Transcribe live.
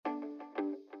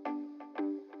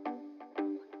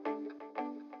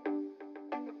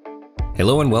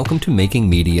Hello and welcome to Making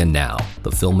Media Now, the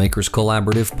Filmmakers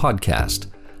Collaborative podcast.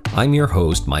 I'm your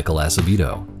host, Michael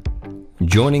Azevedo.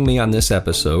 Joining me on this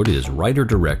episode is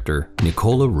writer-director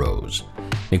Nicola Rose.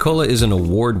 Nicola is an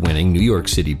award-winning New York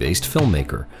City-based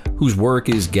filmmaker whose work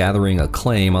is gathering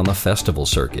acclaim on the festival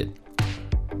circuit.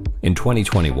 In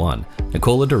 2021,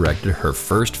 Nicola directed her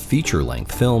first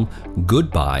feature-length film,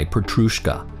 Goodbye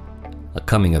Petrushka, a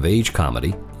coming-of-age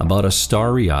comedy about a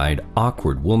starry-eyed,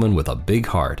 awkward woman with a big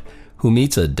heart who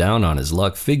meets a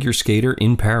down-on-his-luck figure skater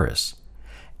in Paris.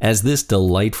 As this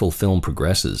delightful film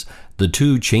progresses, the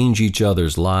two change each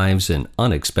other's lives in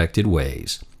unexpected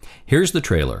ways. Here's the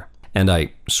trailer, and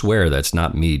I swear that's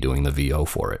not me doing the VO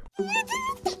for it.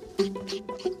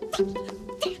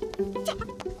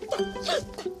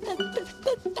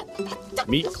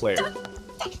 Meet Claire.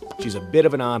 She's a bit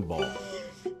of an oddball.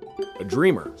 A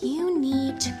dreamer. You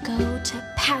need to go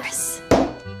to Paris.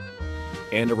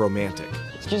 And a romantic.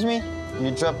 Excuse me,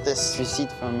 you dropped this receipt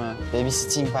from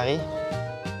babysitting Paris?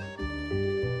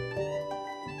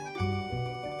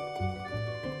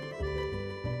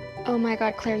 Oh my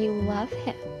God, Claire, you love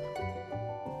him.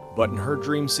 But in her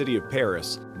dream city of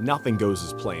Paris, nothing goes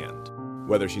as planned.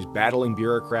 Whether she's battling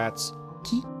bureaucrats,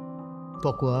 Qui?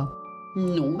 Pourquoi?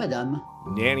 Non, madame.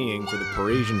 nannying for the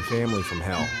Parisian family from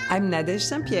hell, I'm Nadège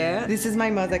Saint-Pierre. This is my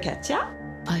mother, Katia.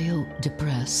 Are you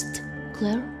depressed,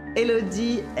 Claire?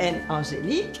 Elodie and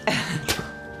Angélique.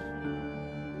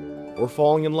 or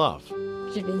falling in love.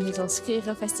 Je vais nous inscrire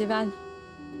au festival.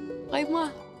 Moi.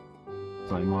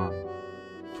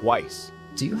 Twice.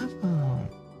 Do you have a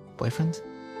boyfriend?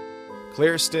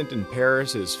 Claire's stint in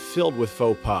Paris is filled with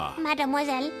faux pas.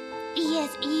 Mademoiselle,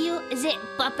 yes, you, the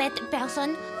puppet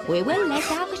person. We will let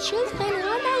our children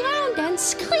run around and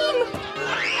scream.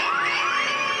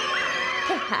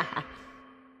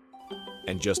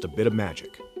 And just a bit of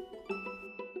magic.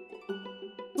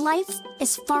 Life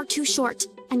is far too short,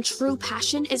 and true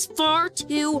passion is far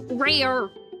too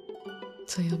rare.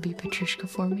 So you'll be Petrushka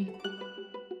for me?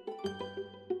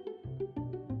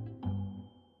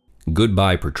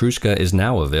 Goodbye Petrushka is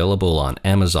now available on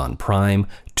Amazon Prime,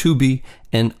 Tubi,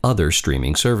 and other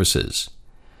streaming services.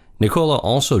 Nicola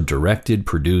also directed,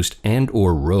 produced,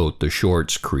 and/or wrote the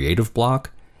shorts Creative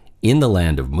Block, In the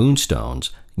Land of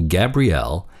Moonstones,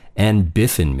 Gabrielle, and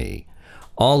Biff and Me,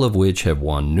 all of which have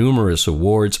won numerous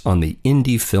awards on the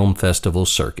Indie Film Festival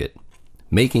circuit.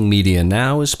 Making Media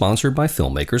Now is sponsored by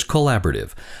Filmmakers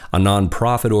Collaborative, a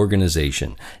nonprofit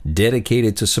organization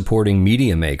dedicated to supporting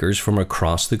media makers from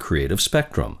across the creative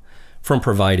spectrum. From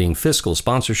providing fiscal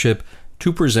sponsorship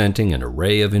to presenting an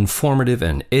array of informative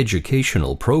and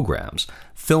educational programs,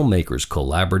 Filmmakers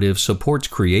Collaborative supports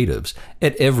creatives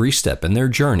at every step in their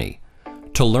journey.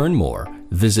 To learn more,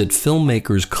 visit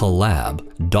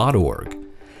filmmakerscollab.org.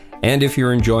 And if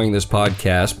you're enjoying this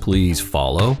podcast, please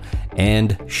follow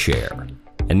and share.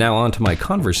 And now on to my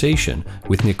conversation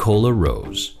with Nicola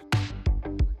Rose.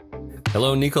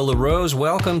 Hello, Nicola Rose.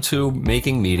 Welcome to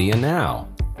Making Media Now.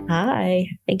 Hi,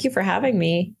 thank you for having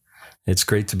me. It's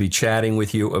great to be chatting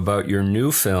with you about your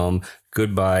new film,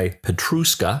 Goodbye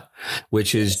Petrushka,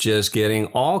 which is just getting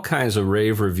all kinds of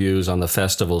rave reviews on the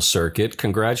festival circuit.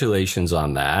 Congratulations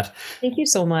on that. Thank you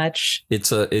so much.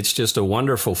 It's just a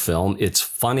wonderful film. It's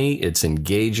funny, it's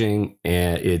engaging,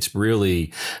 and it's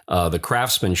really the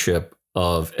craftsmanship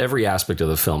of every aspect of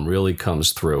the film really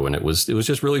comes through, and it was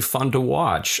just really fun to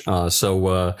watch.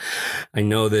 So I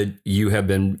know that you have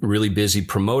been really busy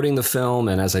promoting the film,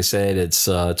 and as I said, it's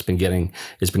been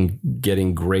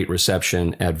getting great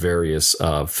reception at various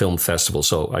film festivals.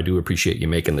 So I do appreciate you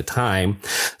making the time.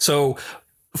 So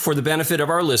for the benefit of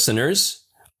our listeners,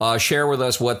 share with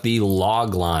us what the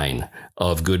log line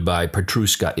of Goodbye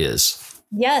Petrushka is.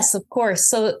 Yes, of course.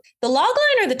 So the log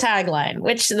line or the tagline,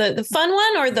 which the fun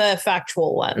one or the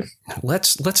factual one?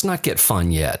 Let's not get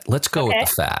fun yet. Let's go with the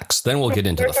facts. Then we'll get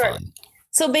into the fun.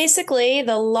 So basically,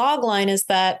 the log line is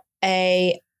that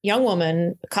a young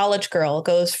woman, a college girl,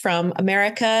 goes from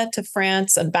America to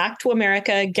France and back to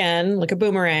America again, like a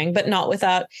boomerang, but not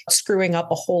without screwing up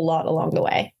a whole lot along the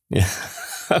way. Yeah.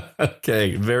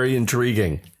 Okay, very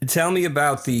intriguing. Tell me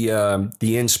about the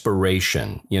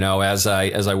inspiration. You know, as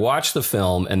I watched the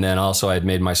film, and then also I had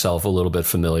made myself a little bit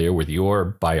familiar with your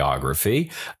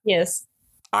biography. Yes.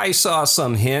 I saw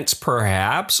some hints,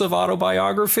 perhaps, of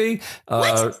autobiography.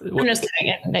 What? I'm just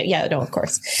kidding. Yeah, no, of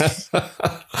course.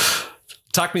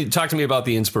 Talk to me about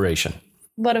the inspiration.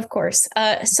 But of course.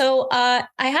 So I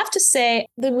have to say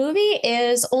the movie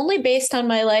is only based on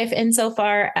my life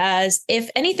insofar as if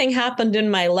anything happened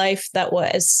in my life that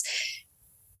was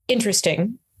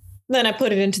interesting, then I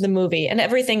put it into the movie, and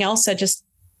everything else I just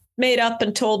made up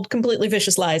and told completely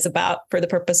vicious lies about for the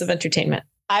purpose of entertainment.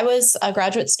 I was a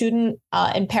graduate student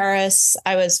in Paris.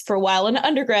 I was for a while an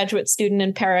undergraduate student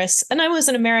in Paris, and I was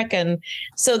an American.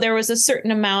 So there was a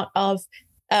certain amount of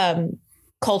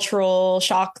cultural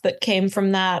shock that came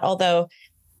from that. Although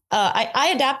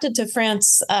I adapted to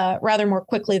France rather more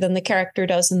quickly than the character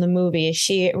does in the movie.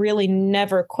 She really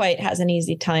never quite has an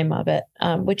easy time of it,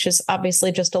 which is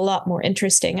obviously just a lot more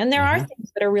interesting. And there are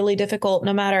things that are really difficult,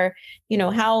 no matter,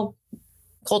 how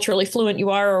culturally fluent you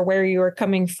are or where you are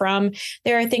coming from.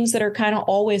 There are things that are kind of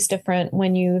always different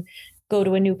when you go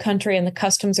to a new country, and the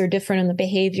customs are different and the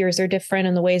behaviors are different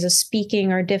and the ways of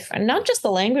speaking are different. Not just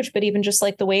the language, but even just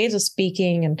like the ways of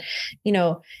speaking and,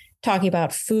 talking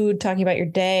about food, talking about your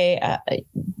day,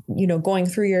 going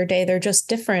through your day. They're just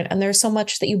different. And there's so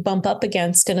much that you bump up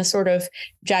against in a sort of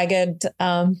jagged,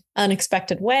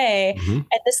 unexpected way. And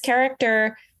this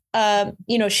character,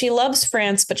 she loves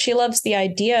France, but she loves the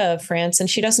idea of France, and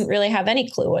she doesn't really have any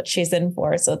clue what she's in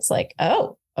for. So it's like,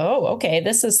 oh, okay,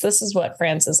 this is what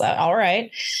France is. All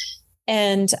right.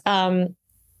 And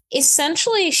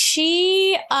essentially,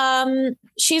 she's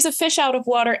a fish out of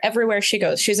water everywhere she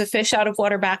goes. She's a fish out of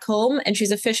water back home, and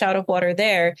she's a fish out of water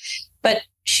there. But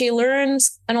she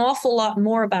learns an awful lot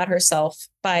more about herself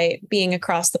by being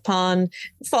across the pond,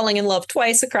 falling in love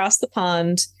twice across the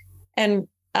pond. And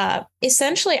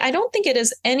essentially, I don't think it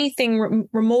is anything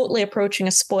remotely approaching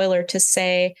a spoiler to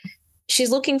say she's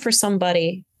looking for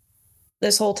somebody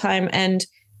this whole time. And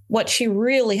what she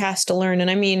really has to learn,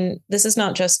 and I mean, this is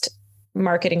not just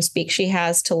marketing speak, she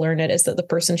has to learn it, is that the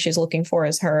person she's looking for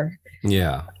is her.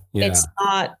 Yeah.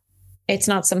 It's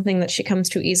not something that she comes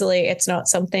to easily. It's not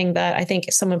something that I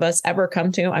think some of us ever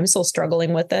come to. I'm still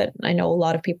struggling with it. I know a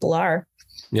lot of people are.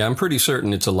 Yeah, I'm pretty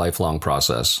certain it's a lifelong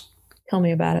process. Tell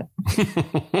me about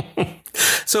it.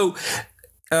 So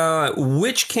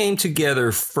which came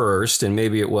together first? And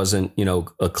maybe it wasn't,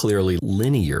 a clearly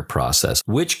linear process.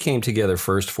 Which came together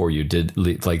first for you? Did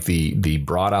like the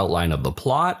broad outline of the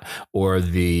plot or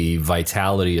the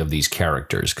vitality of these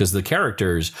characters? Because the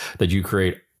characters that you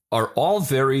create are all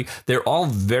very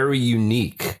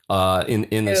unique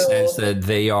in the sense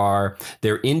that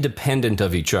they're independent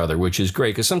of each other, which is great.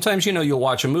 Because sometimes, you'll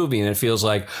watch a movie and it feels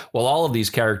like, well, all of these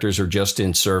characters are just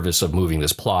in service of moving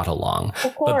this plot along.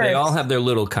 But they all have their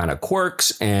little kind of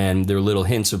quirks and their little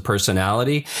hints of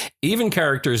personality, even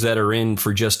characters that are in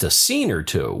for just a scene or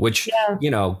two, which,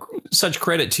 such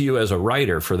credit to you as a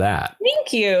writer for that.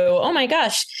 Thank you. Oh, my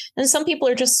gosh. And some people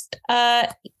are just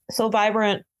so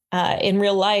vibrant in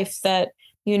real life that,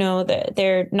 that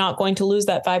they're not going to lose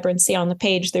that vibrancy on the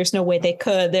page. There's no way they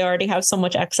could. They already have so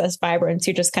much excess vibrance.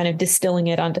 You're just kind of distilling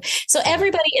it onto. So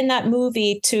everybody in that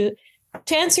movie, to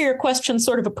answer your question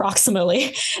sort of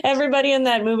approximately, everybody in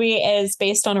that movie is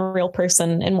based on a real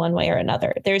person in one way or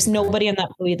another. There's nobody in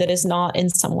that movie that is not in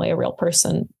some way a real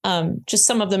person. Just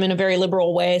some of them in a very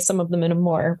liberal way, some of them in a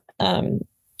more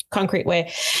concrete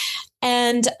way.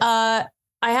 And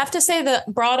I have to say the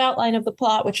broad outline of the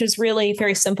plot, which is really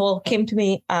very simple, came to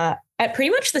me at pretty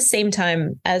much the same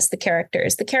time as the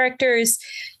characters. The characters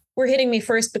were hitting me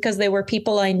first because they were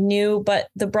people I knew, but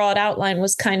the broad outline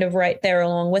was kind of right there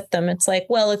along with them. It's like,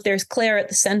 well, if there's Claire at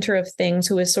the center of things,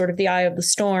 who is sort of the eye of the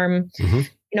storm,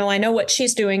 I know what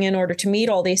she's doing in order to meet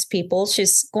all these people.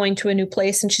 She's going to a new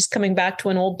place and she's coming back to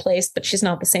an old place, but she's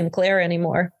not the same Claire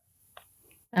anymore.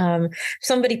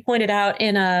 Somebody pointed out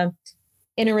in a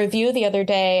review the other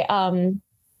day,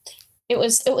 it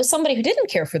was somebody who didn't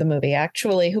care for the movie,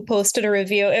 actually, who posted a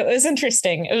review. It was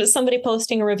interesting. It was somebody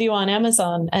posting a review on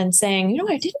Amazon and saying,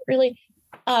 I didn't really,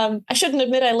 I shouldn't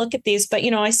admit I look at these, but,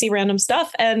 I see random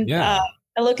stuff and I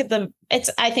look at them.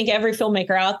 I think every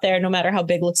filmmaker out there, no matter how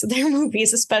big, looks at their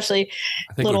movies, especially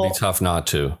I think it would be tough not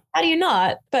to. How do you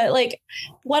not? But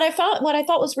what I thought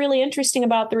was really interesting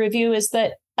about the review is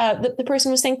that the person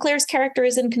was saying Claire's character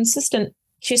is inconsistent.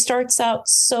 She starts out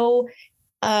so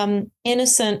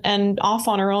innocent and off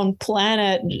on her own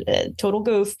planet, total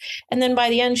goof. And then by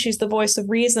the end, she's the voice of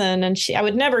reason. And I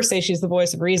would never say she's the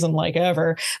voice of reason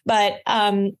ever. But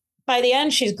by the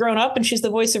end, she's grown up and she's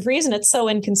the voice of reason. It's so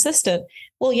inconsistent.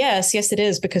 Well, yes, it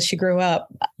is, because she grew up.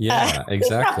 Yeah,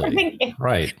 exactly.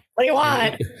 Right. What do you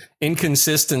want?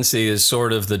 Inconsistency is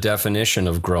sort of the definition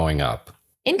of growing up.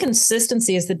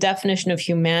 Inconsistency is the definition of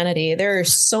humanity. There are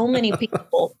so many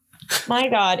people. My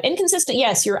God, inconsistent.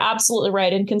 Yes, you're absolutely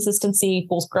right. Inconsistency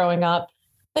equals growing up.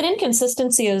 But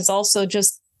inconsistency is also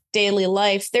just daily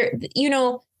life. There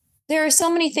are so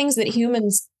many things that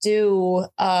humans do,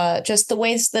 just the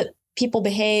ways that people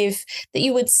behave, that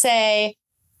you would say,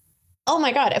 oh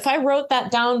my God, if I wrote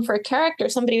that down for a character,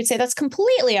 somebody would say that's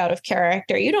completely out of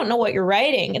character. You don't know what you're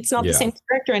writing. It's not the same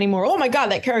character anymore. Oh my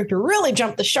God, that character really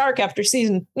jumped the shark after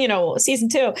season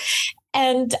 2.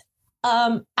 And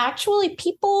actually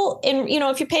people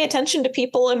if you pay attention to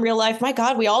people in real life, my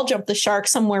God, we all jump the shark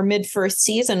somewhere mid first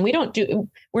season.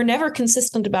 We're never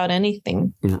consistent about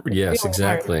anything. Yes,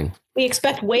 exactly. We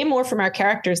expect way more from our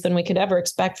characters than we could ever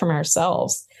expect from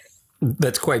ourselves.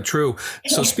 That's quite true.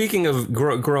 So speaking of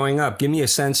growing up, give me a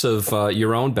sense of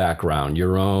your own background,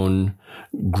 your own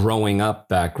growing up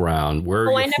background. Where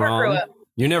are you from? I never grew up.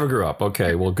 You never grew up.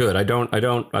 Okay, well, good. I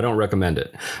don't recommend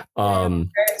it.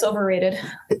 It's overrated.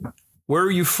 Where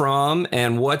are you from,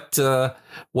 and what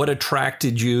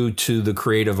attracted you to the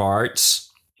creative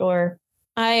arts? Sure.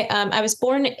 I was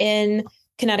born in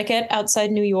Connecticut,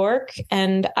 outside New York,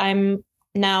 and I'm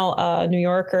now a New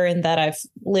Yorker in that I've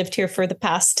lived here for the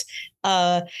past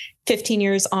 15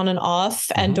 years on and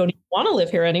off, and don't even want to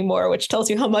live here anymore, which tells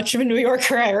you how much of a New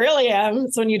Yorker I really am.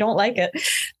 It's when you don't like it.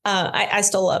 I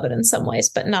still love it in some ways,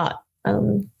 but not.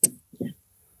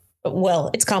 Well,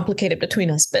 it's complicated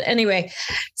between us, but anyway,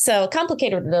 so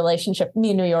complicated relationship, me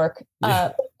and New York.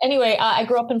 Anyway, I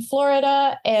grew up in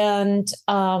Florida, and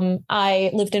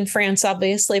I lived in France,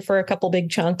 obviously, for a couple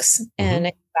big chunks, and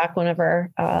I came back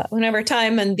whenever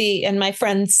time and my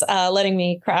friends letting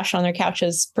me crash on their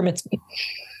couches permits me.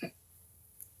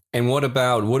 And what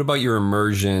about your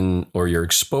immersion or your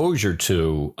exposure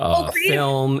to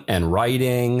film and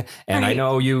writing? And I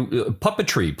know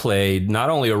puppetry played not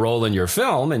only a role in your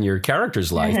film and your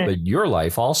character's life, but your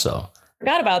life also.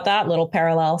 Forgot about that little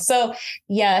parallel. So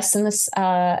yes, and this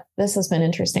has been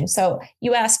interesting. So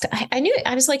you asked, I knew,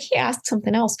 I was like, he asked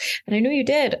something else, and I knew you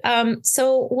did.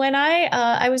 So when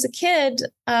I was a kid,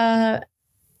 and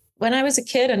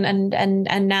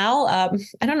now, I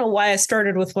don't know why I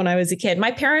started with when I was a kid.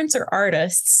 My parents are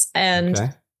artists, and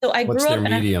so I grew up. What's their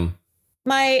medium?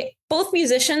 Both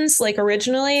musicians, like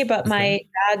originally, but my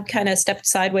dad kind of stepped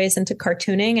sideways into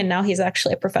cartooning, and now he's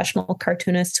actually a professional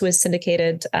cartoonist who is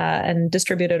syndicated and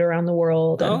distributed around the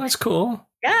world. Oh, that's cool.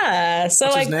 Yeah. So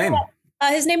what's his name?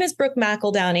 His name is Brooke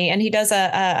McEldowney, and he does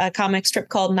a comic strip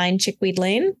called 9 Chickweed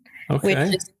Lane, which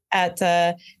is at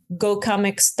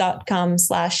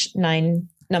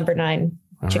gocomix.com/9.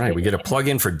 All right, we get a plug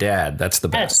in for Dad. That's the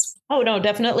best. Yes. Oh no,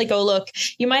 definitely go look.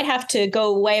 You might have to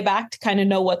go way back to kind of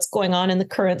know what's going on in the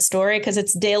current story, because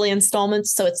it's daily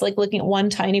installments. So it's like looking at one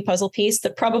tiny puzzle piece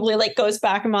that probably like goes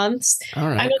back months. All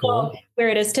right, I don't know where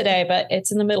it is today, but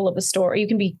it's in the middle of a story. You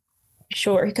can be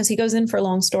sure, because he goes in for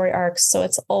long story arcs, so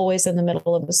it's always in the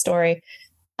middle of the story.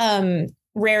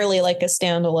 Rarely like a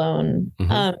standalone.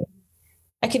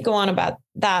 I could go on about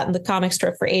that and the comic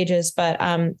strip for ages, but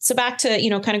so back to,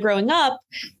 kind of growing up,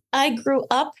 I grew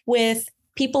up with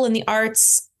people in the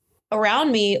arts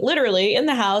around me, literally in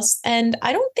the house. And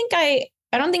I don't think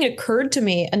it occurred to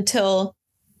me until,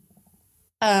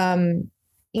 I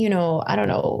don't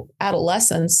know,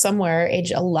 adolescence, somewhere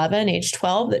age 11, age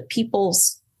 12, that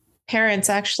people's parents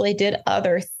actually did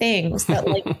other things, that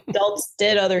like adults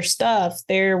did other stuff.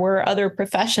 There were other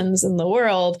professions in the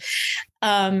world.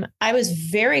 I was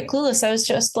very clueless. I was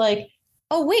just like,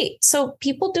 oh, wait, so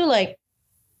people do like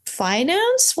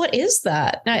finance? What is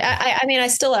that? I mean, I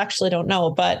still actually don't know,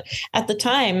 but at the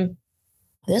time,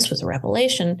 this was a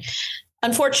revelation.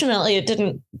 Unfortunately, it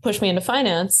didn't push me into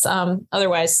finance.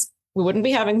 Otherwise, we wouldn't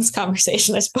be having this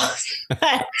conversation, I suppose.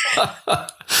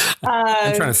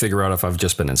 I'm trying to figure out if I've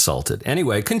just been insulted.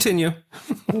 Anyway, continue.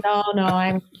 No,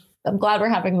 I'm glad we're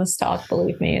having this talk.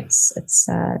 Believe me,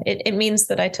 it means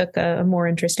that I took a more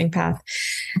interesting path.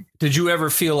 Did you ever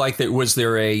feel like was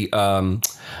there an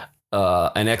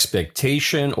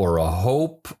expectation or a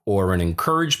hope or an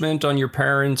encouragement on your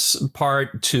parents'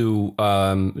 part to,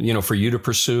 for you to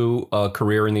pursue a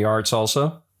career in the arts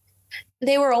also?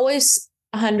 They were always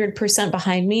 100%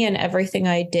 behind me in everything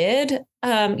I did.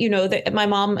 My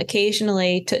mom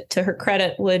occasionally, to her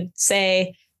credit, would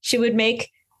say, she would make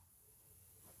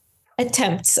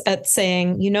attempts at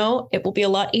saying, it will be a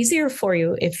lot easier for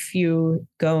you if you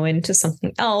go into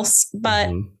something else. But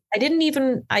I didn't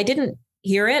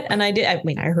hear it. And I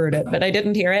heard it, but I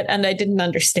didn't hear it and I didn't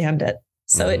understand it.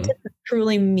 So it didn't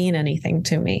truly mean anything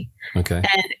to me. Okay.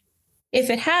 And if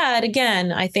it had,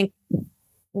 again, I think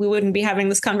we wouldn't be having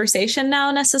this conversation now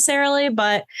necessarily,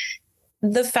 but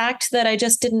the fact that I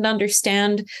just didn't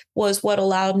understand was what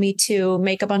allowed me to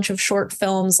make a bunch of short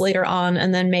films later on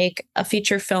and then make a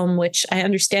feature film, which I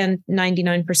understand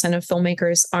 99% of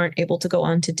filmmakers aren't able to go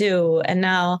on to do. And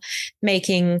now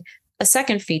making a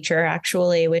second feature,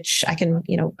 actually, which I can,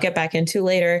 get back into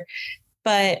later.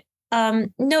 But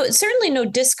no, certainly no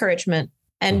discouragement.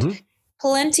 And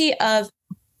plenty of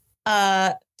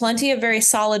very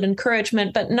solid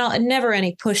encouragement, but never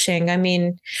any pushing. I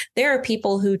mean, there are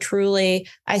people who truly,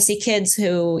 I see kids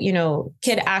who,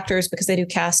 kid actors, because they do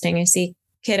casting. I see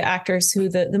kid actors who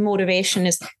the motivation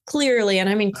is clearly, and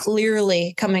I mean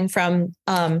clearly, coming from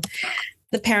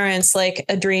the parents, like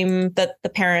a dream that the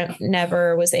parent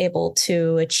never was able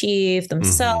to achieve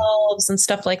themselves and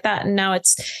stuff like that. And now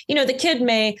it's, the kid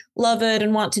may love it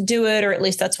and want to do it, or at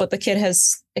least that's what the kid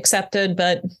has accepted,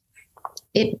 but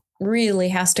it really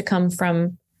has to come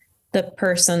from the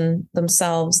person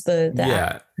themselves.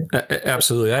 Yeah,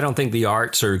 absolutely. I don't think the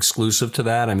arts are exclusive to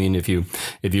that. I mean, if you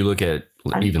look at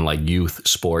even like youth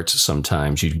sports,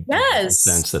 sometimes you get a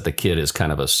sense that the kid is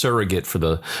kind of a surrogate for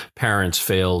the parents'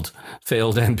 failed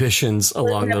ambitions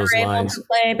along those lines. To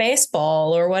play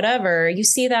baseball or whatever. You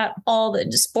see that all the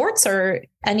sports are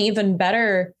an even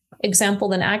better example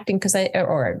than acting,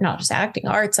 or not just acting,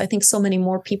 arts. I think so many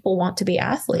more people want to be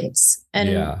athletes,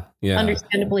 and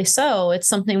understandably so. It's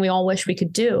something we all wish we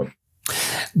could do.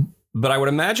 But I would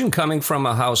imagine, coming from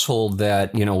a household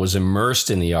that, was immersed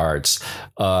in the arts,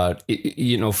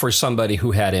 for somebody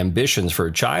who had ambitions, for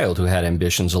a child who had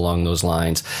ambitions along those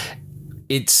lines,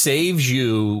 it saves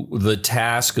you the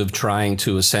task of trying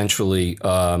to essentially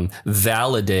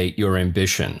validate your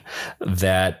ambition.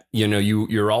 That,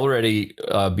 you're already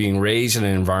being raised in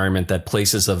an environment that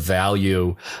places a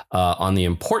value on the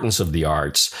importance of the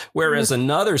arts. Whereas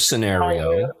another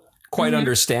scenario, quite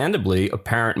understandably, a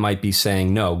parent might be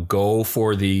saying, no, go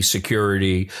for the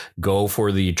security, go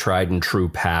for the tried and true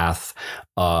path.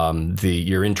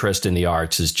 Your interest in the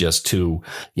arts is just too,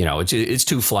 it's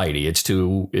too flighty. It's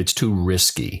too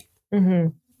risky. Mm-hmm.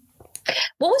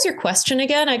 What was your question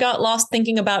again? I got lost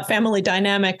thinking about family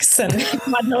dynamics and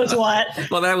God knows what.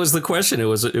 Well, that was the question. It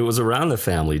was around the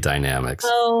family dynamics.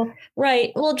 Oh,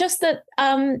 right. Well, just that,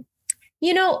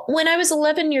 when I was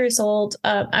 11 years old,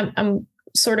 I'm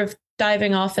sort of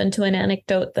diving off into an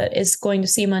anecdote that is going to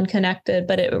seem unconnected,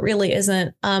 but it really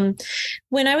isn't.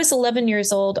 When I was 11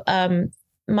 years old,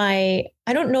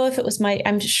 I don't know if it was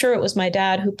I'm sure it was my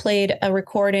dad who played a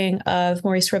recording of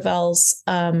Maurice Ravel's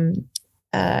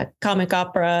comic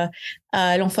opera,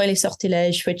 L'Enfant et les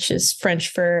Sortilèges, which is French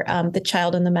for The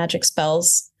Child and the Magic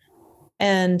Spells.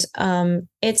 And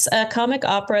it's a comic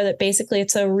opera that basically,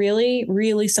 it's a really,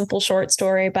 really simple short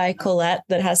story by Colette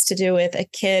that has to do with a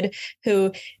kid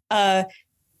who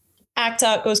acts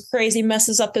out, goes crazy,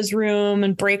 messes up his room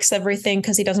and breaks everything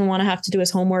because he doesn't want to have to do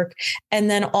his homework. And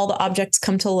then all the objects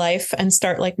come to life and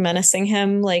start like menacing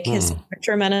him, like his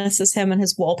furniture menaces him and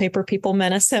his wallpaper people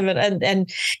menace him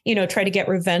and try to get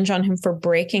revenge on him for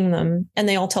breaking them. And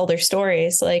they all tell their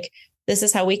stories like, this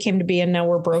is how we came to be and now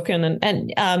we're broken.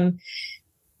 And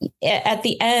at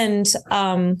the end,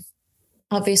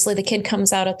 obviously the kid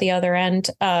comes out at the other end,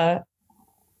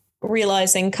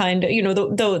 realizing kind of,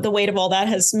 the weight of all that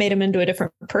has made him into a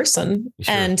different person.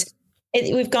 Sure. And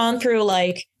we've gone through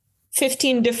like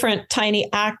 15 different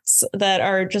tiny acts that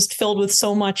are just filled with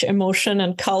so much emotion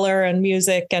and color and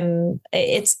music. And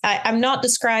I'm not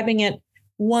describing it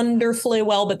wonderfully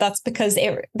well, but that's because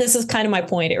this is kind of my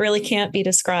point. It really can't be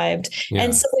described. Yeah.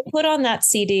 And so we put on that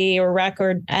CD or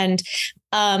record, and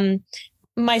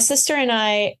my sister and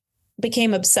I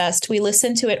became obsessed. We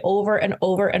listened to it over and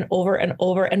over and over and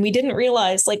over. And we didn't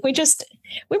realize, like, we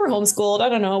were homeschooled. I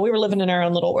don't know. We were living in our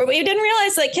own little world. We didn't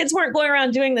realize that kids weren't going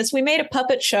around doing this. We made a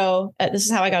puppet show. This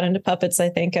is how I got into puppets, I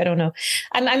think. I don't know.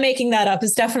 I'm making that up.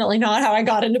 It's definitely not how I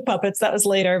got into puppets. That was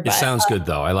later. But, it sounds good,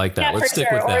 though. I like that. Yeah, let's stick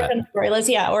with that. Origin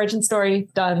story. Origin story.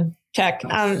 Done. Check.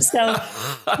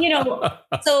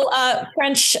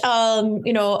 French,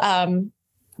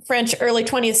 French early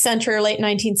 20th century, late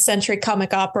 19th century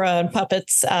comic opera and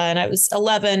puppets. And I was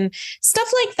 11,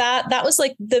 stuff like that. That was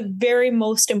like the very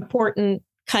most important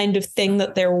kind of thing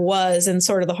that there was in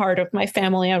sort of the heart of my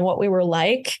family on what we were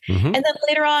like. Mm-hmm. And then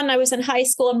later on, I was in high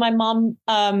school and my mom,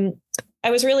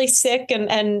 I was really sick.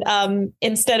 And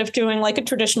instead of doing like a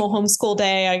traditional homeschool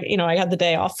day, I had the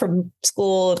day off from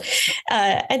school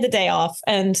and the day off.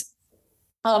 And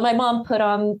my mom put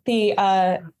on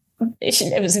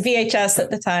it was VHS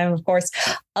at the time, of course,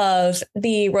 of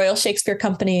the Royal Shakespeare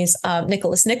Company's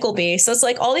Nicholas Nickleby. So it's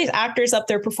like all these actors up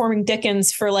there performing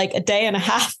Dickens for like a day and a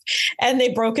half. And they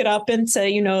broke it up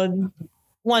into,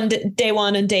 day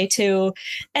one and day two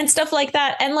and stuff like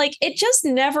that. And like, it just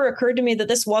never occurred to me that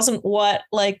this wasn't what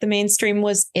like the mainstream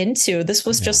was into. This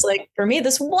was just like, for me,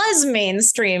 this was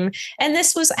mainstream. And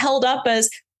this was held up as,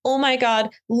 oh my God,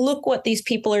 look what these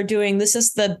people are doing. This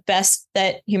is the best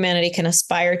that humanity can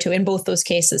aspire to in both those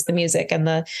cases, the music and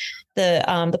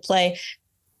the play.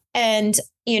 And,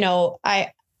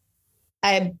 I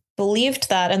believed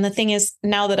that. And the thing is,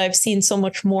 now that I've seen so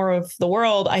much more of the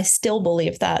world, I still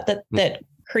believe that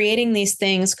creating these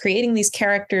things, creating these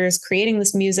characters, creating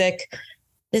this music,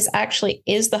 this actually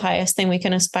is the highest thing we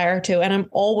can aspire to. And I'm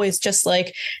always just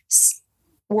like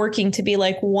working to be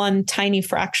like one tiny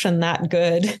fraction that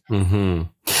good. Mm-hmm.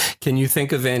 Can you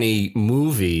think of any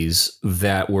movies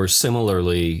that were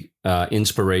similarly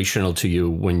inspirational to you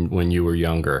when you were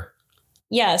younger?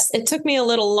 Yes, it took me a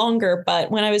little longer,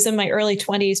 but when I was in my early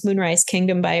 20s, Moonrise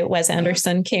Kingdom by Wes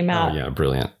Anderson came out. Oh, yeah,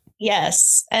 brilliant.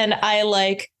 Yes. And I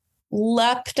like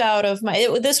leapt out of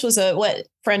this was what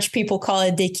French people call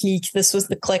a déclic. This was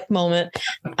the click moment.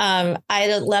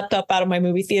 I leapt up out of my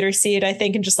movie theater seat, I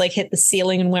think, and just like hit the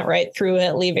ceiling and went right through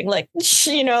it, leaving like,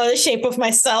 the shape of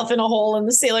myself in a hole in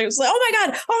the ceiling. It was like, oh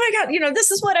my God,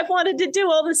 this is what I've wanted to do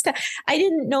all this time. I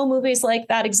didn't know movies like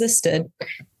that existed.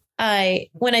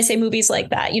 When I say movies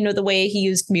like that, the way he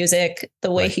used music,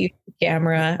 the way he used the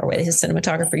camera, or way his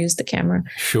cinematographer used the camera.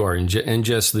 Sure, and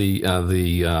just the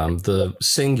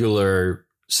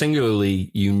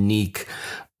singularly unique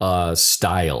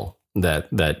style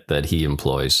that he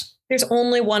employs. There's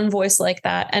only one voice like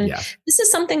that, and this is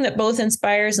something that both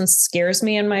inspires and scares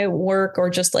me in my work,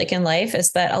 or just like in life,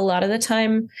 is that a lot of the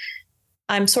time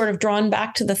I'm sort of drawn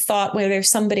back to the thought where there's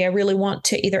somebody I really want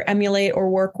to either emulate or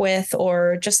work with,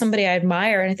 or just somebody I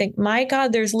admire. And I think, my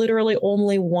God, there's literally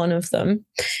only one of them.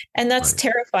 And that's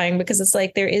terrifying, because it's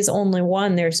like, there is only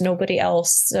one, there's nobody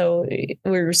else. So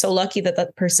we're so lucky that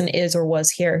that person is or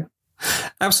was here.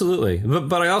 Absolutely.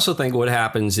 But I also think what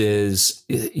happens is,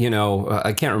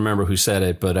 I can't remember who said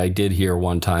it, but I did hear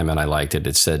one time and I liked it.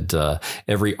 It said,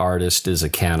 every artist is a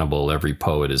cannibal. Every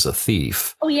poet is a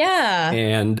thief. Oh, yeah.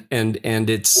 And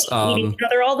it's eat each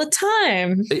other all the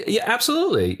time. Yeah,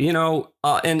 absolutely.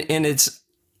 And it's,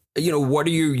 what are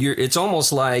you, it's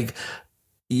almost like,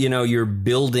 you're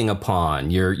building upon,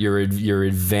 you're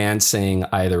advancing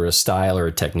either a style or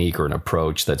a technique or an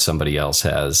approach that somebody else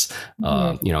has,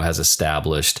 has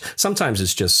established. Sometimes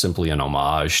it's just simply an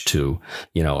homage to,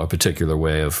 a particular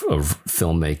way of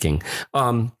filmmaking.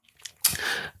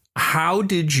 How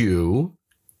did you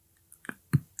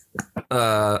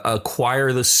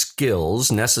acquire the skills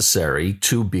necessary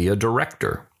to be a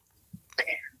director?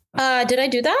 Did I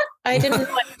do that? I didn't.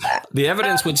 The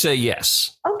evidence would say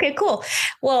yes. Okay, cool.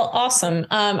 Well, awesome.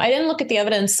 I didn't look at the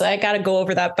evidence. So I got to go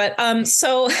over that. But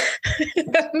so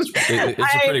it's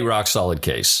a pretty rock solid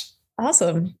case.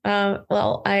 Awesome.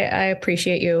 Well, I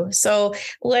appreciate you. So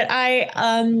what I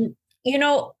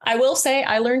will say,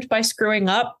 I learned by screwing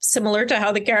up, similar to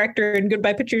how the character in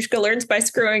Goodbye Petrushka learns by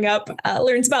screwing up,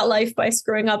 learns about life by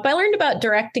screwing up. I learned about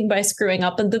directing by screwing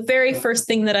up. And the very first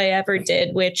thing that I ever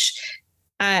did, which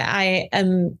I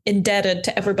am indebted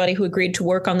to everybody who agreed to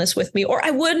work on this with me, or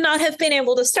I would not have been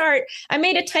able to start. I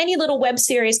made a tiny little web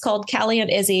series called Callie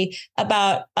and Izzy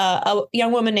about a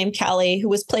young woman named Callie, who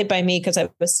was played by me because I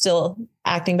was still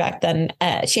acting back then.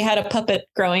 She had a puppet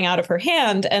growing out of her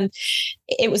hand, and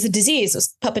it was a disease. It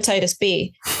was Puppetitis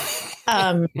B.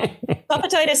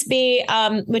 Puppetitis B,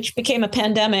 which became a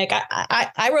pandemic.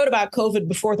 I wrote about COVID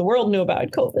before the world knew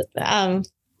about COVID.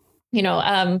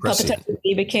 Puppetitis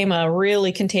B became a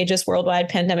really contagious worldwide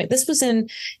pandemic. This was in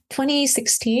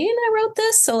 2016. I wrote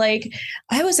this. So like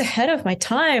I was ahead of my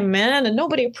time, man, and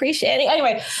nobody appreciated it.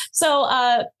 Anyway, so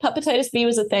Puppetitis B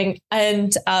was a thing,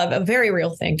 and a very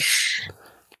real thing.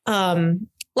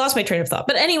 Lost my train of thought.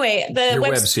 But anyway, the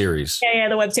web series. Yeah,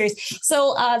 the web series.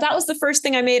 So that was the first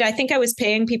thing I made. I think I was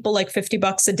paying people like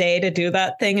 $50 a day to do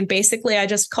that thing. And basically, I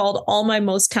just called all my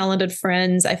most talented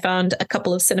friends. I found a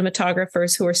couple of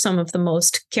cinematographers who are some of the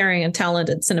most caring and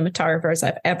talented cinematographers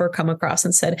I've ever come across,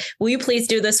 and said, will you please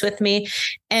do this with me?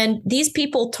 And these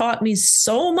people taught me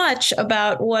so much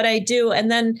about what I do.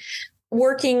 And then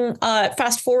working,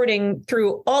 fast forwarding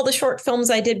through all the short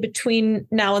films I did between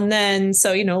now and then.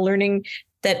 So, learning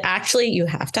that actually you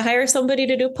have to hire somebody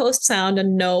to do post sound,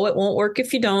 and no, it won't work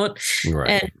if you don't.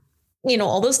 Right. And,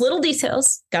 all those little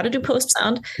details, got to do post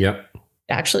sound. Yep. It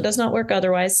actually does not work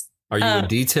otherwise. Are you a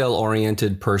detail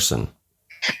oriented person?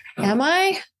 Am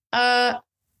I?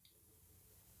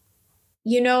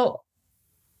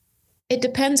 It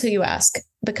depends who you ask,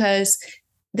 because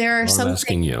there are some. I'm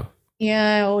asking you.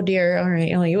 Yeah. Oh dear. All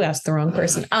right. Oh, you asked the wrong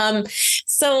person.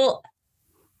 So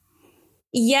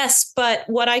yes, but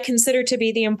what I consider to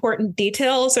be the important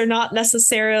details are not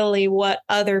necessarily what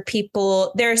other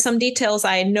people. There are some details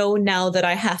I know now that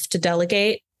I have to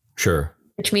delegate. Sure.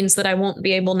 Which means that I won't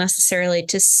be able necessarily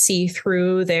to see them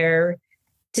through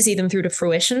to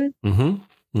fruition. Mm-hmm.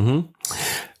 Mm-hmm.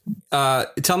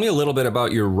 Tell me a little bit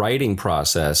about your writing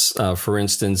process. For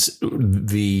instance,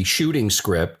 the shooting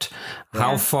script,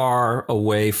 how far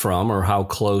away from or how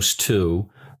close to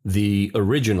the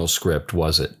original script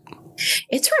was it?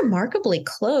 It's remarkably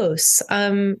close.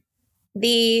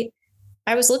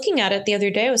 I was looking at it the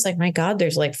other day. I was like, my God,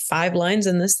 there's like 5 lines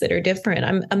in this that are different.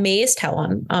 I'm amazed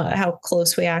how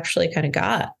close we actually kind of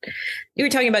got. You were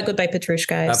talking about Goodbye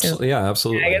Petrushka. Absolutely. Yeah,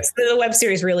 absolutely. I guess the web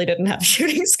series really didn't have a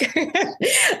shooting script.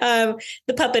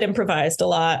 The puppet improvised a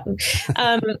lot.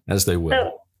 As they will.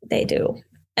 So they do.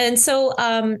 And so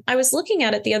I was looking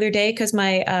at it the other day because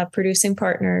my producing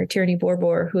partner, Tierney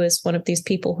Borbor, who is one of these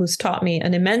people who's taught me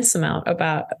an immense amount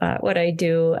about what I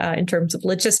do in terms of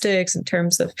logistics, in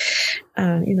terms of,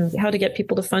 how to get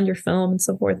people to fund your film and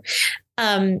so forth.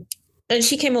 And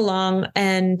she came along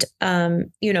and,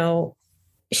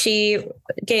 she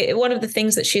gave one of the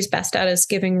things that she's best at is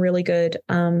giving really good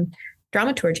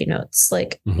dramaturgy notes.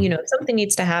 Like, something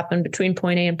needs to happen between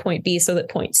point A and point B so that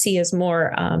point C is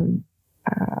more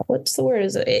what's the word?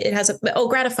 It has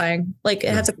gratifying. Like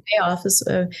it has a payoff.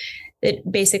 It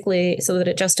basically so that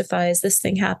it justifies this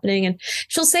thing happening. And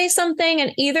she'll say something,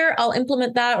 and either I'll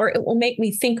implement that, or it will make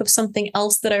me think of something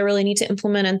else that I really need to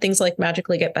implement, and things like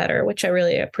magically get better, which I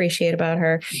really appreciate about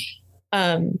her.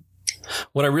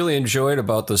 What I really enjoyed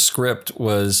about the script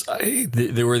was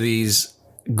there were these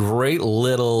great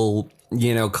little,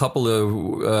 couple of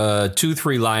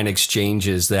 2-3 line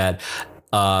exchanges that.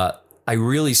 I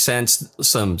really sensed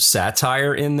some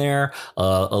satire in there,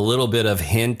 a little bit of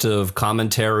hint of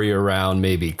commentary around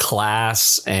maybe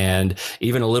class and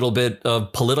even a little bit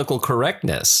of political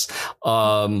correctness.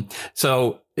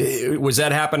 So was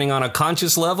that happening on a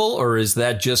conscious level, or is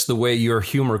that just the way your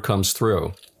humor comes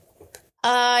through?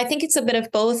 I think it's a bit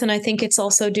of both. And I think it's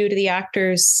also due to the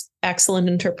actor's excellent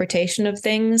interpretation of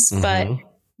things. Mm-hmm. But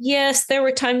yes, there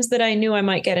were times that I knew I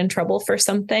might get in trouble for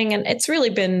something. And it's really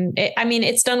been,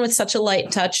 it's done with such a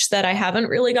light touch that I haven't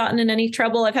really gotten in any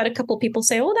trouble. I've had a couple of people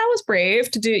say, oh, that was brave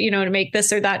to do, to make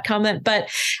this or that comment. But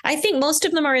I think most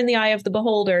of them are in the eye of the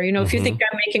beholder. If you think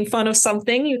I'm making fun of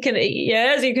something, you can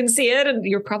see it and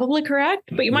you're probably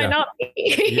correct, but you might not be.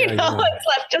 It's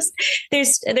left just,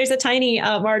 there's a tiny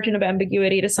margin of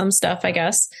ambiguity to some stuff, I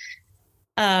guess.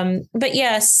 But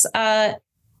yes,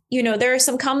 there are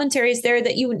some commentaries there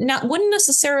that you wouldn't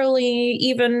necessarily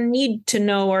even need to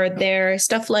know are there.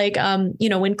 Stuff like,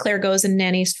 when Claire goes and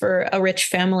nannies for a rich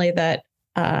family that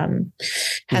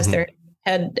has their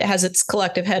head, has its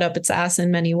collective head up its ass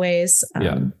in many ways.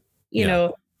 There's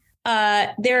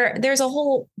a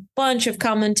whole bunch of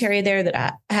commentary there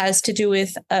that has to do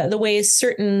with the ways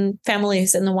certain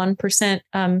families in the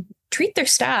 1% treat their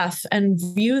staff and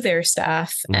view their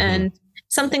staff. And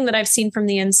something that I've seen from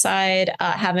the inside,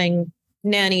 having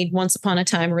nannied once upon a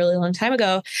time, a really long time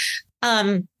ago.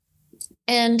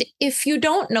 And if you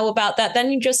don't know about that,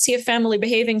 then you just see a family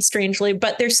behaving strangely,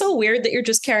 but they're so weird that you're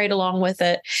just carried along with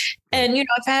it. And,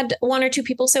 I've had 1 or 2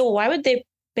 people say, well, why would they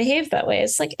behave that way?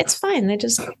 It's like, it's fine. They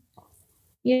just,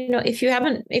 if you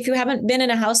haven't been in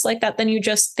a house like that, then you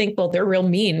just think, well, they're real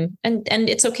mean. And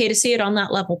it's okay to see it on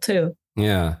that level too.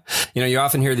 Yeah. You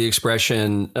often hear the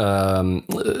expression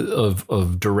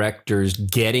of directors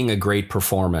getting a great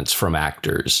performance from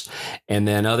actors. And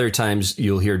then other times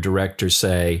you'll hear directors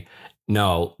say,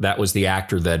 no, that was the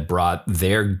actor that brought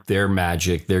their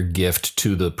magic, their gift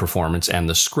to the performance and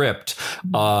the script.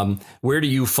 Where do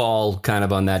you fall kind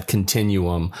of on that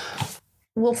continuum?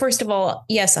 Well, first of all,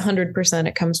 yes, 100%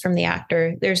 it comes from the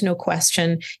actor. There's no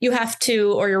question. You have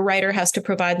to, or your writer has to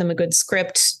provide them a good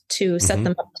script to set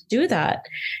them up to do that.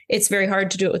 It's very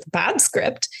hard to do it with a bad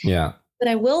script. Yeah. But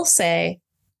I will say,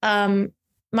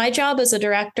 my job as a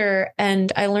director,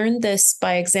 and I learned this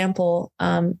by example,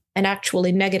 an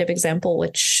actually negative example,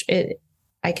 which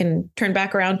I can turn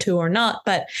back around to or not.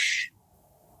 But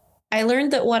I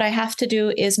learned that what I have to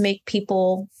do is make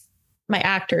people, my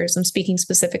actors, I'm speaking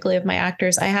specifically of my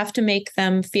actors, I have to make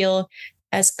them feel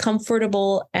as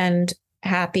comfortable and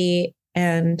happy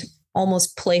and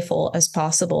almost playful as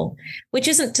possible, which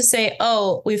isn't to say,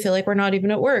 oh, we feel like we're not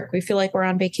even at work. We feel like we're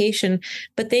on vacation,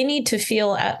 but they need to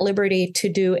feel at liberty to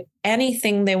do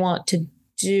anything they want to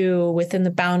do within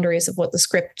the boundaries of what the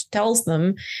script tells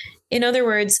them. In other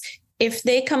words, if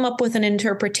they come up with an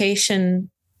interpretation,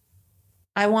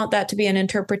 I want that to be an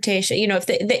interpretation. If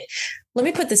they let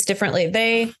me put this differently.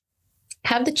 They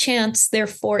have the chance,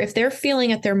 therefore, if they're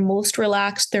feeling at their most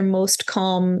relaxed, their most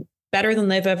calm, better than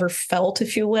they've ever felt,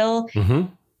 if you will,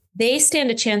 they stand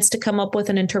a chance to come up with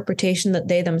an interpretation that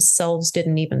they themselves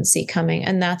didn't even see coming.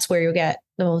 And that's where you get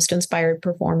the most inspired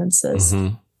performances.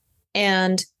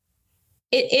 And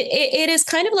it is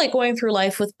kind of like going through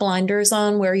life with blinders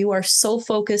on, where you are so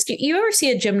focused. You ever see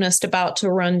a gymnast about to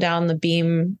run down the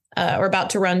beam or about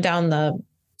to run down the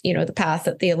path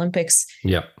at the Olympics?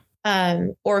 Yep.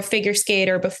 Or a figure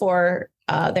skater before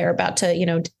they're about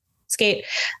to, skate.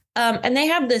 And they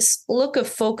have this look of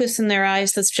focus in their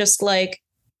eyes that's just like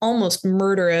almost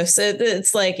murderous.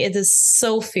 It's like, it is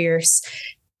so fierce.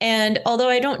 And although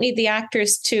I don't need the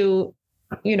actors to,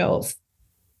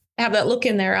 have that look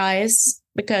in their eyes,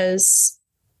 because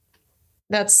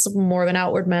that's more of an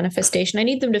outward manifestation, I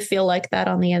need them to feel like that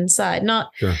on the inside.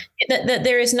 Not sure. that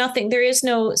there is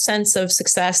no sense of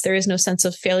success. There is no sense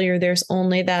of failure. There's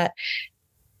only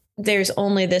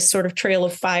this sort of trail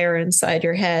of fire inside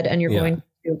your head, and you're going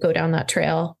to go down that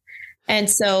trail. And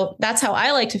so that's how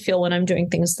I like to feel when I'm doing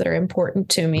things that are important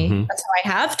to me. Mm-hmm. That's how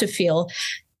I have to feel.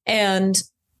 And,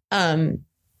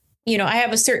 I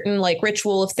have a certain like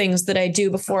ritual of things that I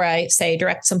do before I say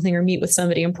direct something or meet with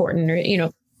somebody important, or,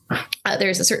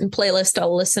 there's a certain playlist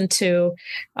I'll listen to.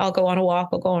 I'll go on a walk.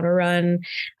 I'll go on a run.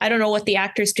 I don't know what the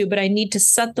actors do, but I need to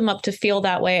set them up to feel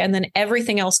that way. And then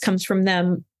everything else comes from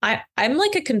them. I'm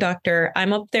like a conductor.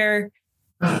 I'm up there,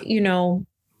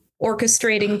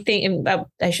 orchestrating thing.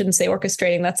 I shouldn't say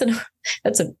orchestrating.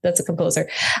 That's a composer.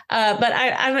 But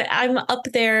I'm up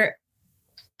there.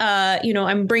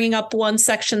 I'm bringing up one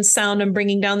section's sound. I'm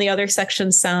bringing down the other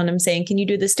section's sound. I'm saying, can you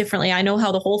do this differently? I know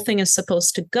how the whole thing is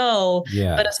supposed to go.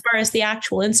 Yeah. But as far as the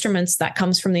actual instruments, that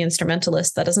comes from the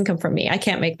instrumentalist. That doesn't come from me. I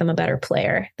can't make them a better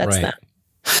player. That's them.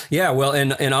 Yeah. Well,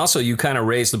 and also you kind of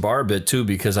raised the bar a bit too,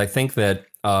 because I think that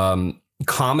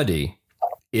comedy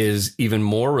is even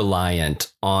more reliant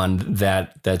on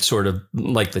that sort of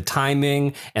like the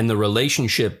timing and the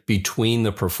relationship between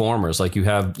the performers. Like you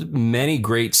have many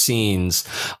great scenes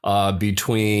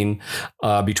between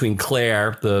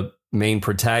Claire, the main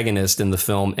protagonist in the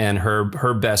film, and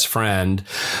her best friend,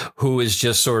 who is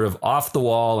just sort of off the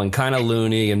wall and kind of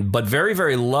loony but very,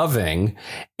 very loving.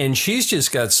 And she's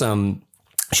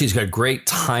got great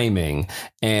timing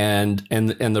and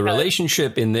the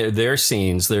relationship in their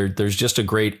scenes. There's just a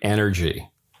great energy.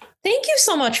 Thank you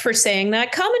so much for saying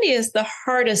that. Comedy is the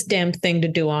hardest damn thing to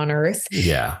do on earth.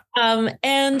 Yeah.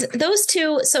 And those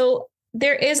two, so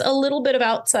there is a little bit of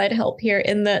outside help here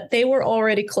in that they were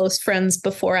already close friends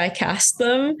before I cast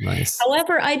them. Nice.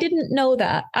 However, I didn't know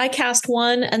that. I cast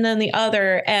one and then the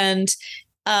other, and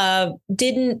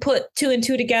didn't put two and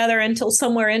two together until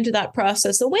somewhere into that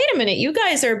process. So wait a minute, you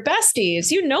guys are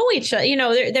besties. You know each other.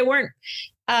 They weren't.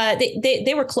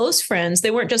 They were close friends.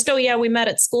 They weren't just, oh yeah, we met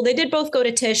at school. They did both go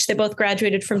to Tisch. They both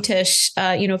graduated from Tisch,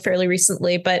 fairly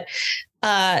recently. But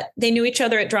they knew each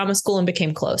other at drama school and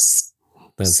became close.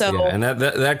 And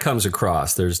that comes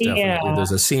across. There's definitely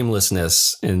there's a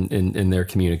seamlessness in their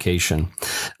communication.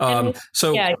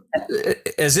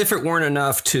 As if it weren't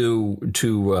enough to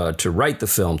write the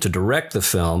film, to direct the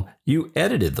film, you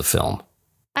edited the film.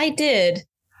 I did.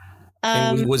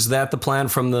 And was that the plan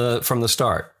from the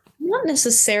start? Not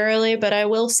necessarily, but I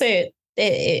will say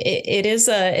it is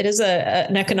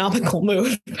an economical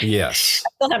move. Yes. I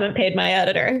still haven't paid my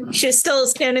editor. She's still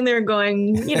standing there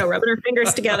going, rubbing her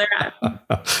fingers together.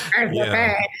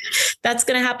 That's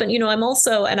going to happen. I'm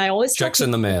also, and I always checks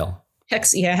in the mail.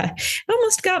 Checks. Yeah.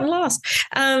 Almost gotten lost.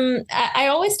 I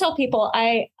always tell people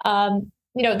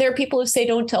there are people who say,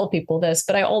 don't tell people this,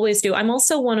 but I always do. I'm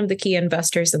also one of the key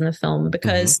investors in the film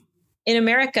because in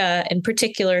America in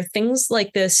particular, things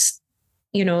like this,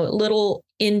 little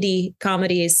indie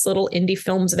comedies, little indie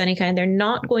films of any kind, they're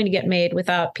not going to get made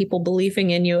without people believing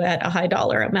in you at a high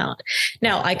dollar amount.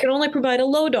 Now, I can only provide a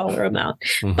low dollar amount,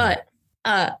 but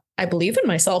I believe in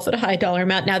myself at a high dollar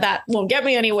amount. Now, that won't get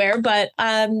me anywhere, but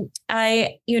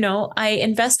I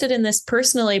invested in this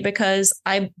personally because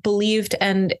I believed,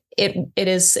 and it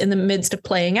is in the midst of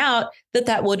playing out,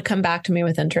 that would come back to me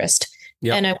with interest.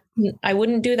 Yep. And I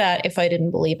wouldn't do that if I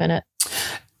didn't believe in it.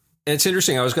 It's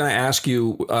interesting. I was going to ask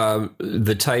you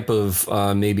the type of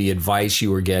maybe advice you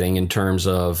were getting in terms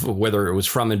of whether it was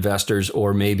from investors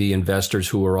or maybe investors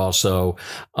who were also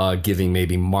giving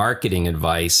maybe marketing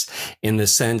advice, in the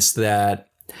sense that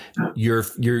your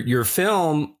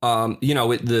film,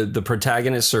 the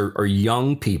protagonists are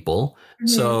young people. Mm-hmm.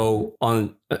 So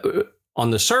on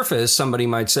the surface, somebody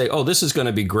might say, oh, this is going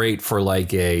to be great for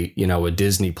like a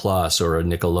Disney Plus or a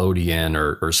Nickelodeon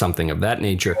or something of that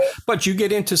nature. But you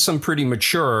get into some pretty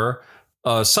mature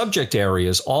subject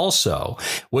areas also.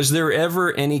 Was there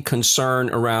ever any concern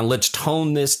around, let's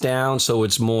tone this down so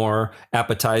it's more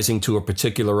appetizing to a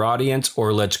particular audience,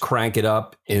 or let's crank it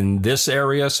up in this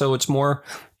area so it's more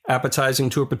appetizing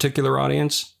to a particular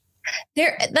audience?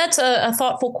 That's a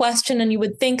thoughtful question, and you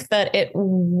would think that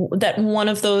that one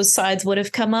of those sides would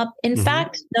have come up. In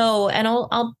fact, no, and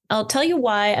I'll tell you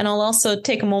why, and I'll also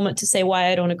take a moment to say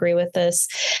why I don't agree with this.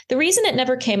 The reason it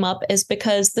never came up is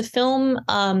because the film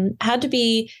had to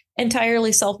be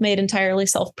entirely self-made, entirely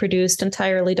self-produced,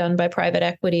 entirely done by private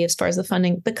equity as far as the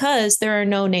funding, because there are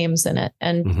no names in it.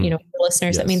 And for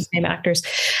listeners, that means name actors.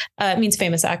 It means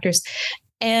famous actors,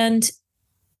 and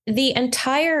the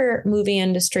entire movie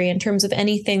industry, in terms of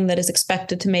anything that is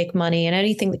expected to make money and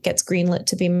anything that gets greenlit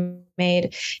to be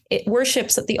made, it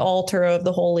worships at the altar of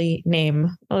the holy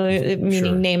name,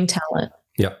 meaning name talent.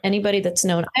 Yep. Anybody that's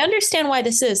known. I understand why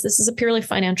this is. This is a purely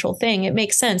financial thing. It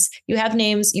makes sense. You have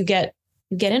names, you get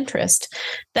interest.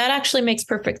 That actually makes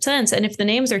perfect sense. And if the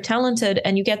names are talented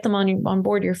and you get them on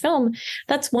board your film,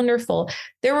 that's wonderful.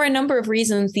 There were a number of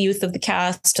reasons, the youth of the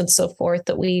cast and so forth,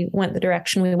 that we went the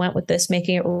direction we went with this,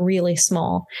 making it really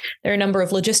small. There are a number of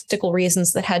logistical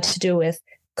reasons that had to do with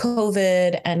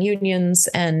COVID and unions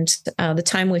and the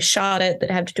time we shot it,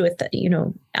 that had to do with,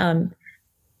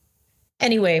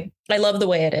 anyway, I love the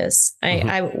way it is.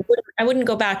 I wouldn't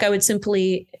go back. I would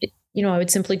simply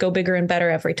go bigger and better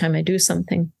every time I do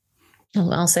something.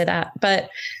 I'll say that. But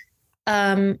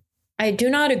I do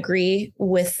not agree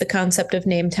with the concept of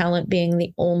name talent being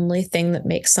the only thing that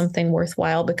makes something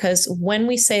worthwhile, because when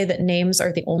we say that names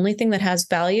are the only thing that has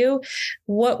value,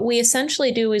 what we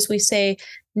essentially do is we say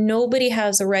nobody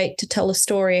has a right to tell a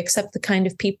story except the kind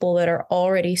of people that are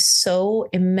already so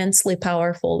immensely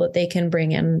powerful that they can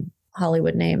bring in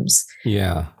Hollywood names.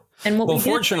 Yeah. And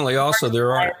fortunately, also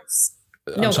there are...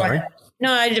 I'm sorry.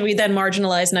 We then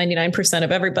marginalize 99%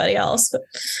 of everybody else.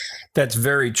 That's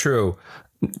very true.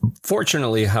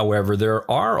 Fortunately, however, there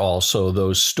are also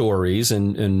those stories,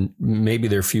 and maybe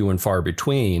they're few and far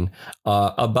between,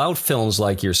 about films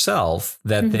like yourself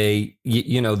that they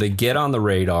get on the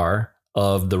radar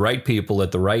of the right people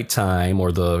at the right time,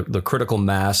 or the critical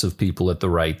mass of people at the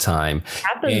right time.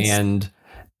 Happens.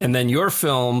 And then your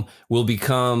film will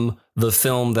become the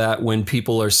film that when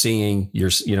people are seeing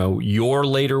your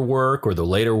later work or the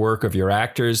later work of your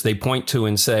actors, they point to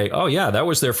and say, "Oh yeah, that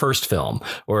was their first film,"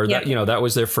 or that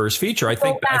was their first feature. I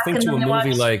think to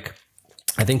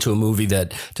a movie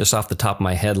that, just off the top of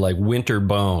my head, like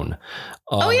Winterbone.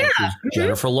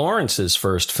 Jennifer Lawrence's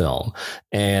first film,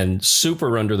 and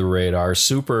super under the radar,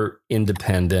 super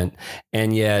independent,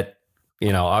 and yet,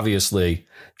 obviously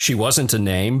she wasn't a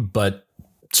name, but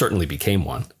certainly became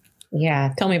one.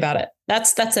 Yeah. Tell me about it.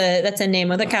 That's a name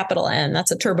with a capital N.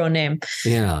 That's a turbo name.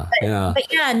 Yeah. But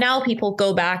now people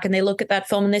go back and they look at that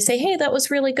film and they say, hey, that was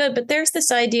really good. But there's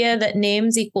this idea that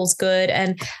names equals good.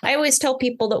 And I always tell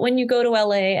people that when you go to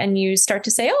LA and you start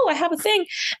to say, oh, I have a thing.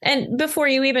 And before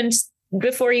you even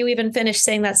finish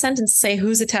saying that sentence, say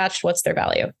who's attached, what's their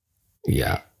value.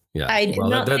 Yeah. Yeah.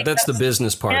 That's the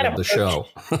business part of the show.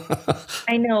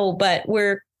 I know, but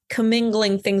we're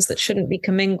commingling things that shouldn't be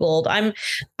commingled. I'm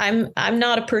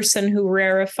not a person who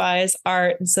rarefies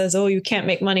art and says, oh, you can't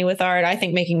make money with art. I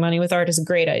think making money with art is a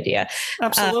great idea.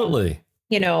 Absolutely.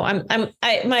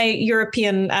 My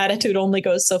European attitude only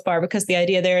goes so far, because the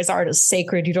idea there is art is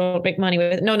sacred. You don't make money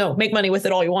with it. No, make money with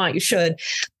it all you want. You should.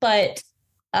 But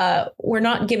we're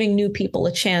not giving new people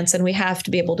a chance, and we have to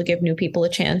be able to give new people a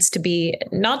chance to be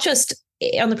not just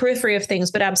on the periphery of things,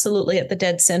 but absolutely at the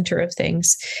dead center of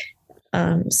things.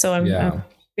 So I'm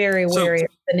very wary of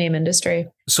the name industry.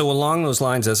 So along those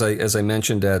lines, as I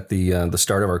mentioned at the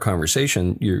start of our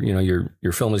conversation,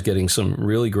 your film is getting some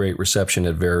really great reception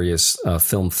at various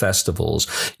film festivals.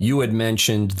 You had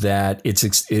mentioned that is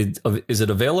it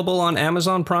available on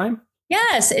Amazon Prime?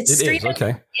 Yes, it's streaming.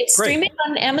 Okay. It's streaming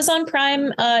on Amazon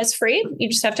Prime. It's free. You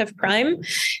just have to have Prime.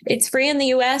 It's free in the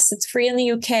US. It's free in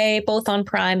the UK, both on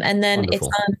Prime. And then Wonderful.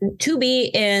 It's on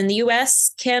Tubi in the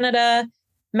US, Canada,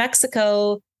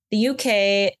 Mexico, the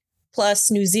UK,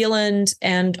 plus New Zealand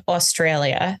and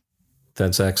Australia.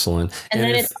 That's excellent. And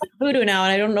then it's on Vudu now,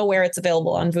 and I don't know where it's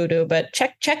available on Vudu, but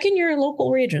check in your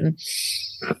local region.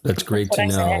 That's great to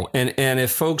know. And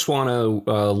if folks want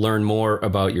to learn more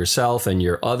about yourself and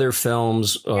your other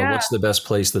films, what's the best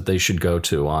place that they should go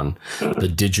to on the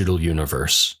digital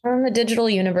universe? On the digital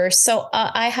universe. So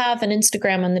I have an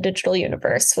Instagram on the digital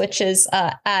universe, which is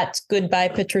at Goodbye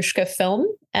Petrushka Film.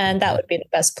 And that would be the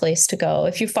best place to go.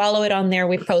 If you follow it on there,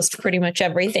 we post pretty much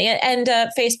everything. And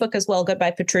Facebook as well,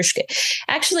 Goodbye Petrushka.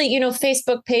 Actually,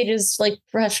 Facebook pages, like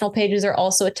professional pages, are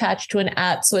also attached to an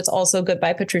 @ so it's also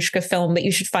Goodbye Petrushka Film, but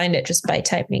you should find it just by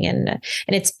typing in, and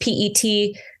it's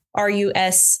Petrushka,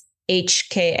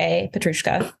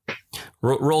 Petrushka.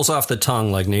 Rolls off the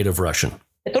tongue like native Russian.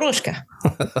 Petrushka.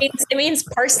 It means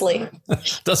parsley.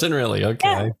 Doesn't really?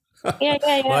 Okay. Yeah.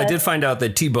 Well, I did find out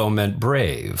that Thibaut meant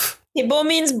brave. Thibaut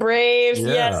means brave. Yeah.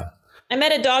 Yes. I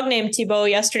met a dog named Thibaut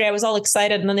yesterday. I was all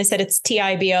excited, and then they said it's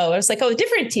Thibaut. I was like, oh,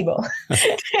 different Thibaut.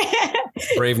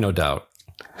 Brave, no doubt.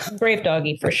 Brave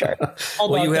doggy for sure.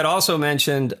 Well, you had also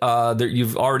mentioned that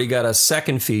you've already got a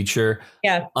second feature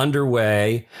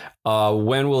underway.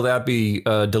 When will that be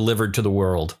delivered to the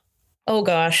world? Oh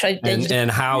gosh,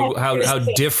 and how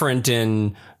different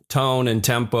in tone and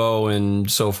tempo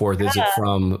and so forth is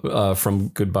it from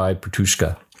Goodbye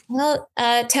Petrushka? Well,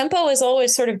 tempo is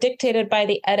always sort of dictated by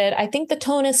the edit. I think the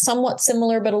tone is somewhat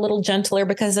similar, but a little gentler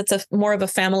because it's more of a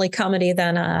family comedy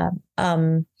than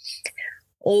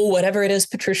whatever it is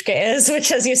Petrushka is,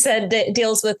 which, as you said,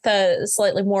 deals with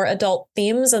slightly more adult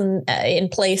themes and in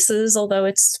places, although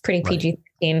it's pretty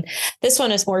PG-13. This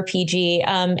one is more PG.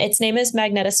 Its name is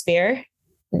Magnetosphere.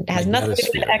 It has nothing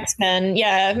to do with X-Men.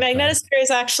 Yeah, Magnetosphere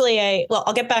is actually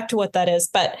I'll get back to what that is,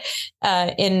 but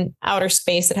in outer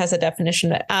space, it has a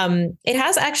definition. It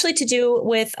has actually to do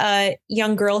with a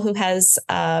young girl who has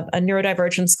a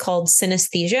neurodivergence called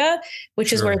synesthesia,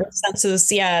 which is where the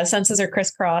senses are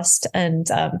crisscrossed. And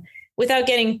without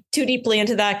getting too deeply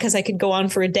into that, because I could go on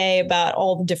for a day about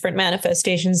all the different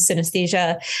manifestations of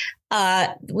synesthesia,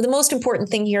 the most important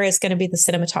thing here is going to be the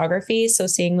cinematography. So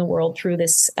seeing the world through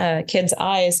this kid's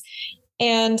eyes.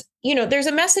 And, there's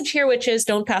a message here, which is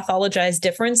don't pathologize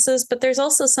differences. But there's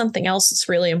also something else that's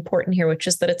really important here, which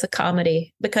is that it's a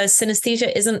comedy, because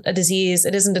synesthesia isn't a disease.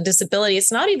 It isn't a disability.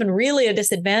 It's not even really a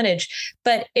disadvantage.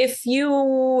 But if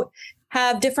you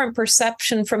have different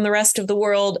perception from the rest of the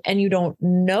world and you don't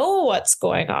know what's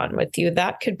going on with you,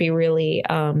 that could be really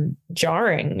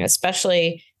jarring,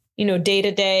 especially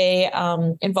day-to-day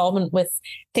involvement with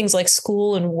things like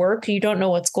school and work. You don't know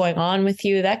what's going on with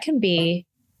you. That can be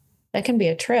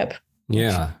a trip.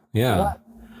 Yeah. Well,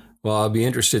 I'll be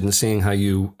interested in seeing how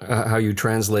you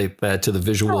translate that to the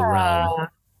visual realm.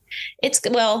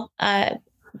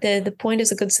 The point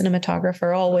is a good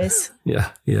cinematographer always.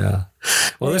 Yeah.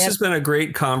 Well, this has been a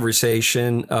great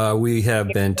conversation. We have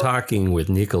been talking with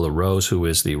Nicola Rose, who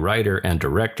is the writer and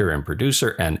director and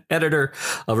producer and editor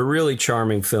of a really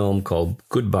charming film called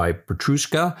Goodbye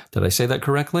Petrushka. Did I say that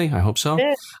correctly? I hope so.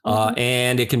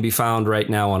 And it can be found right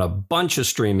now on a bunch of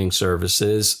streaming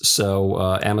services.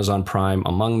 So Amazon Prime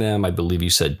among them. I believe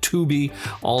you said Tubi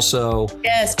also.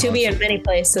 Yes, Tubi in many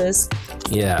places.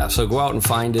 Yeah. So go out and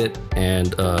find it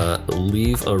and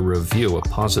leave a review, a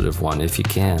positive one if you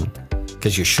can.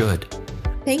 Because you should.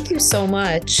 Thank you so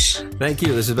much. Thank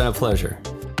you. This has been a pleasure.